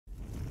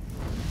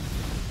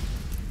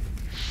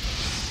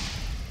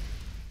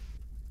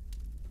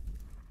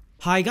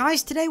Hi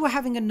guys, today we're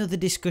having another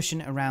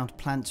discussion around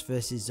Plants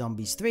vs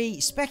Zombies 3,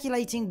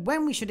 speculating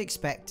when we should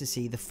expect to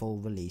see the full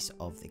release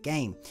of the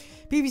game.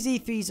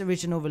 PvZ3's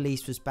original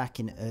release was back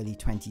in early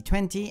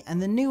 2020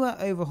 and the newer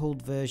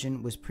overhauled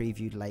version was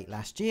previewed late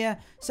last year,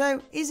 so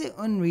is it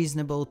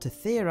unreasonable to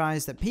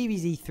theorise that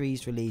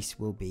PvZ3's release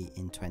will be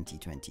in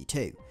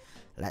 2022?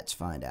 Let's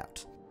find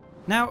out.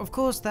 Now, of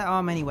course, there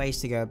are many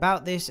ways to go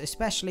about this,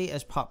 especially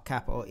as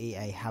PopCap or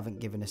EA haven't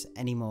given us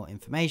any more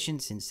information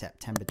since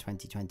September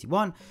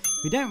 2021.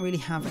 We don't really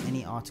have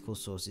any article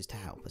sources to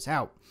help us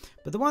out.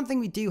 But the one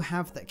thing we do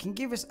have that can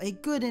give us a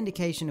good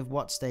indication of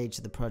what stage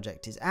the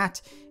project is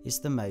at is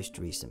the most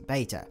recent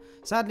beta.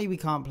 Sadly, we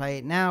can't play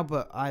it now,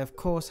 but I of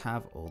course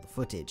have all the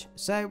footage.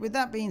 So with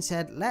that being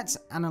said, let's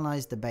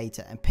analyze the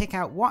beta and pick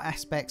out what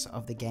aspects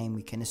of the game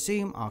we can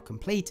assume are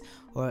complete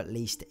or at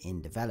least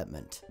in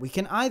development. We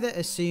can either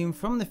assume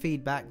from the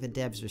feedback the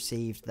devs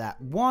received that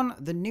 1.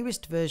 The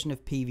newest version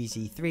of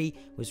PvZ3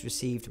 was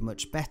received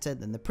much better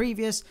than the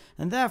previous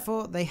and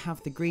therefore they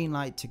have the green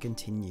light to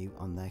continue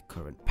on their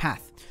current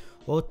path.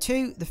 Or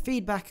 2. The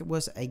feedback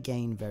was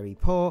again very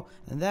poor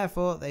and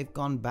therefore they've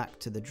gone back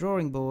to the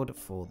drawing board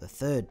for the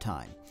third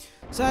time.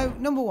 So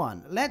number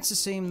 1, let's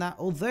assume that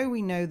although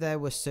we know there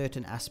were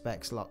certain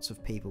aspects lots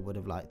of people would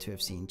have liked to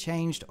have seen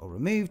changed or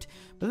removed,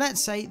 but let's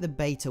say the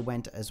beta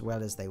went as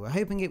well as they were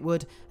hoping it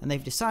would and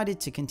they've decided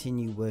to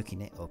continue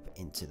working it up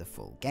into the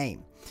full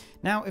game.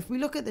 Now if we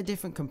look at the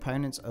different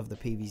components of the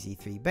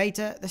PvZ3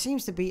 beta, there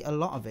seems to be a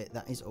lot of it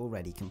that is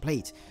already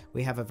complete.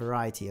 We have a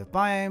variety of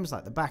biomes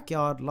like the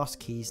backyard, Lost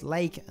Keys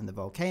Lake and the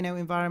volcano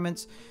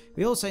environments.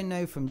 We also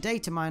know from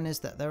data miners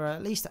that there are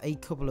at least a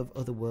couple of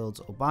other worlds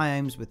or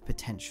biomes with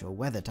potential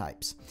weather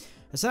types.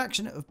 A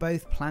selection of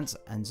both plants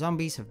and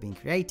zombies have been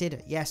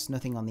created. Yes,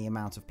 nothing on the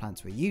amount of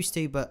plants we're used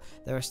to, but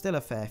there are still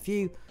a fair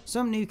few,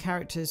 some new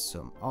characters,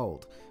 some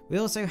old. We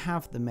also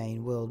have the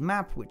main world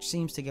map, which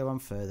seems to go on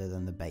further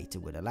than the beta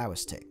would allow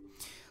us to.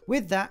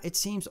 With that, it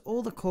seems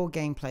all the core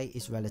gameplay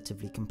is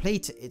relatively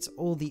complete. It's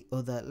all the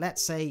other,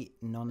 let's say,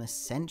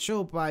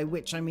 non-essential, by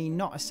which I mean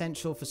not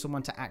essential for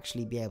someone to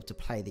actually be able to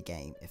play the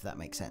game, if that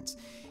makes sense.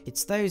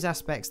 It's those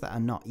aspects that are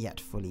not yet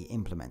fully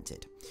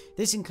implemented.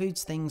 This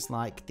includes things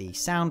like the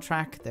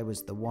soundtrack. There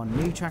was the one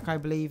new track I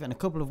believe, and a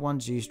couple of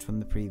ones used from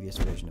the previous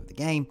version of the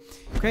game,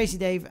 Crazy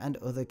Dave and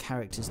other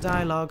characters'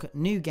 dialogue,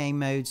 new game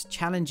modes,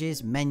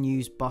 challenges,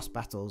 menus, boss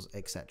battles,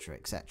 etc,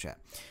 etc.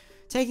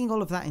 Taking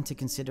all of that into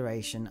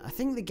consideration, I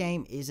think the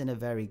game is in a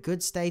very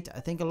good state.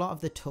 I think a lot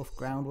of the tough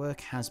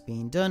groundwork has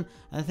been done,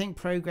 and I think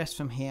progress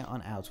from here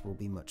on out will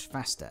be much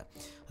faster.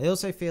 I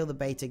also feel the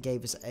beta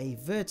gave us a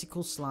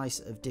vertical slice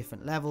of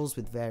different levels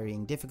with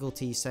varying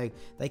difficulties, so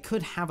they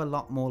could have a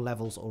lot more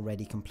levels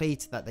already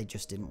complete that they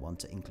just didn't want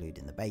to include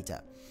in the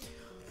beta.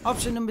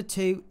 Option number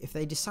 2, if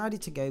they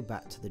decided to go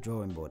back to the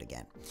drawing board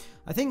again.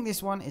 I think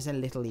this one is a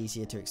little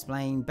easier to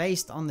explain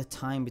based on the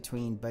time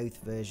between both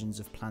versions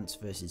of Plants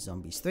vs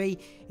Zombies 3.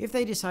 If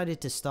they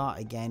decided to start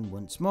again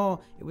once more,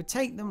 it would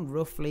take them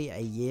roughly a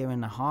year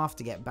and a half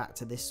to get back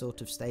to this sort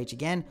of stage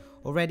again,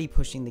 already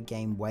pushing the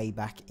game way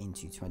back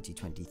into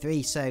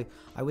 2023, so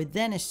I would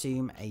then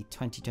assume a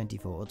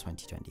 2024 or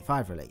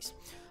 2025 release.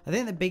 I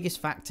think the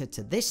biggest factor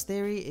to this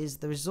theory is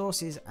the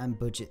resources and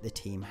budget the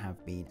team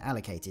have been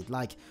allocated.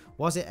 Like,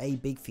 was it a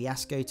big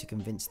fiasco to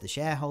convince the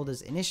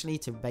shareholders initially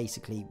to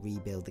basically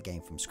rebuild the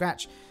game from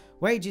scratch?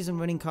 Wages and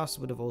running costs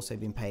would have also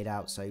been paid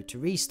out, so to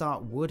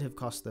restart would have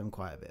cost them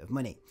quite a bit of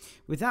money.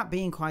 With that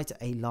being quite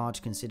a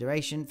large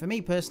consideration, for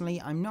me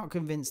personally, I'm not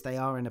convinced they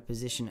are in a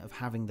position of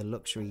having the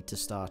luxury to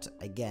start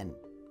again.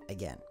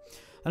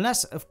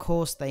 Unless, of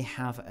course, they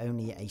have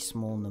only a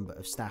small number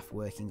of staff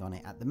working on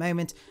it at the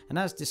moment, and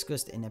as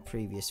discussed in a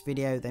previous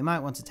video, they might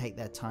want to take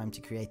their time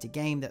to create a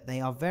game that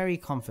they are very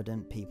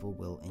confident people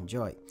will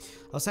enjoy.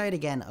 I'll say it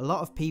again, a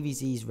lot of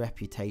PvZ's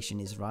reputation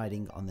is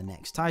riding on the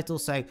next title,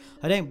 so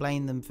I don't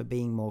blame them for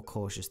being more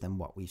cautious than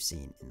what we've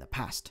seen in the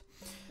past.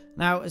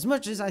 Now, as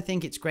much as I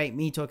think it's great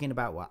me talking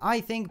about what I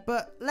think,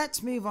 but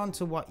let's move on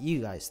to what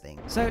you guys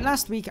think. So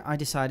last week I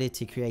decided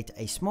to create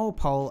a small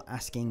poll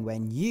asking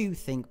when you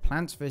think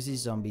Plants vs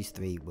Zombies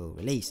 3 will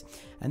release,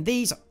 and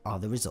these are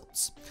the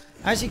results.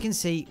 As you can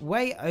see,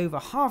 way over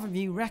half of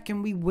you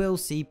reckon we will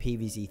see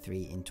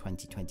PvZ3 in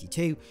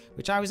 2022,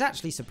 which I was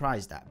actually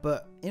surprised at,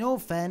 but in all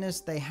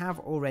fairness, they have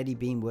already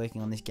been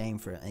working on this game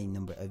for a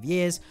number of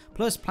years,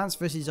 plus Plants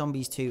vs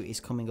Zombies 2 is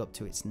coming up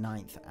to its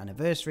 9th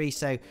anniversary,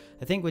 so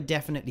I think we're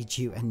definitely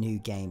due a new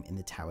game in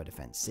the tower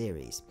defense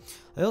series.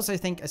 I also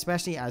think,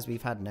 especially as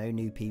we've had no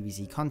new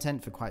PvZ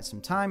content for quite some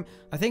time,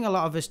 I think a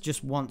lot of us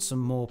just want some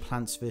more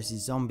Plants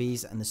vs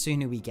Zombies, and the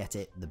sooner we get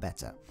it, the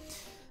better.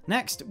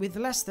 Next, with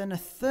less than a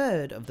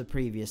third of the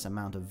previous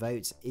amount of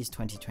votes, is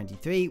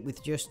 2023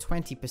 with just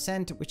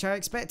 20%, which I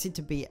expected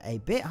to be a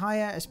bit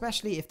higher,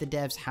 especially if the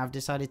devs have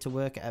decided to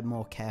work at a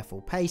more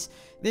careful pace.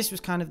 This was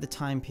kind of the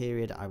time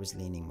period I was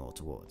leaning more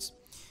towards.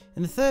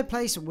 In the third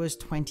place was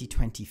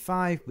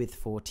 2025 with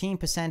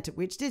 14%,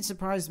 which did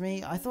surprise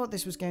me. I thought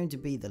this was going to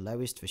be the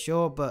lowest for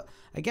sure, but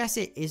I guess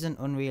it isn't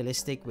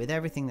unrealistic with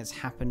everything that's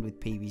happened with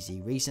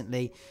PvZ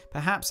recently.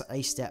 Perhaps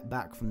a step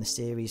back from the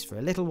series for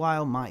a little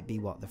while might be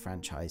what the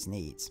franchise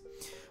needs.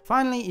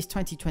 Finally is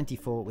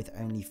 2024 with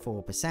only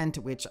 4%,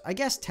 which I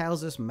guess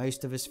tells us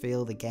most of us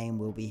feel the game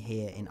will be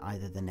here in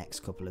either the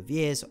next couple of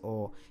years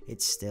or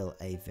it's still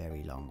a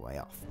very long way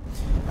off.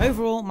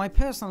 Overall, my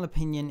personal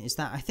opinion is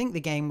that I think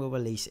the game will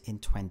release in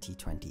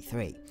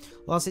 2023.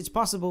 Whilst it's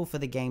possible for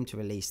the game to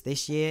release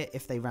this year,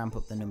 if they ramp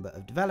up the number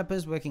of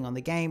developers working on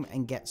the game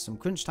and get some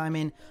crunch time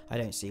in, I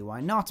don't see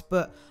why not,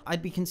 but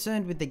I'd be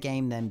concerned with the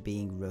game then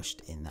being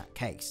rushed in that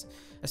case.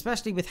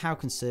 Especially with how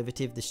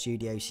conservative the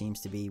studio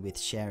seems to be with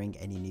sharing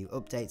any new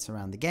updates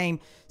around the game,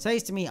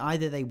 says to me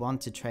either they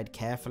want to tread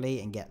carefully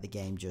and get the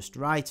game just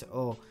right,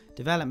 or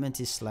development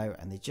is slow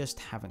and they just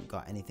haven't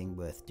got anything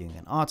worth doing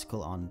an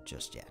article on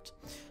just yet.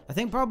 I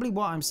think probably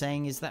what I'm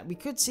saying is that we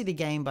could see the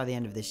game by the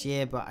end of this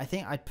year, but I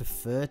think I'd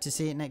prefer to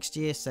see it next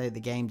year so the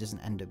game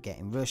doesn't end up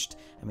getting rushed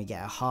and we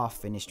get a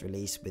half-finished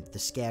release with the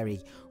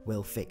scary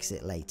 "we'll fix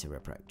it later"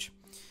 approach.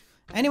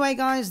 Anyway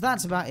guys,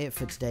 that's about it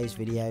for today's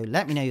video.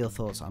 Let me know your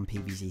thoughts on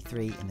PvZ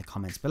 3 in the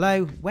comments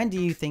below. When do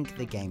you think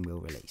the game will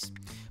release?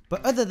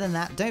 But other than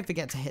that, don't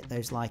forget to hit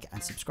those like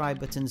and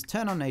subscribe buttons,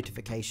 turn on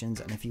notifications,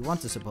 and if you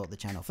want to support the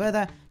channel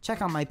further,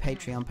 check out my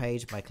Patreon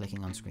page by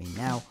clicking on screen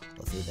now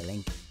or through the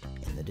link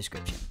in the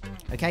description.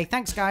 Okay,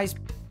 thanks guys,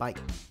 bye.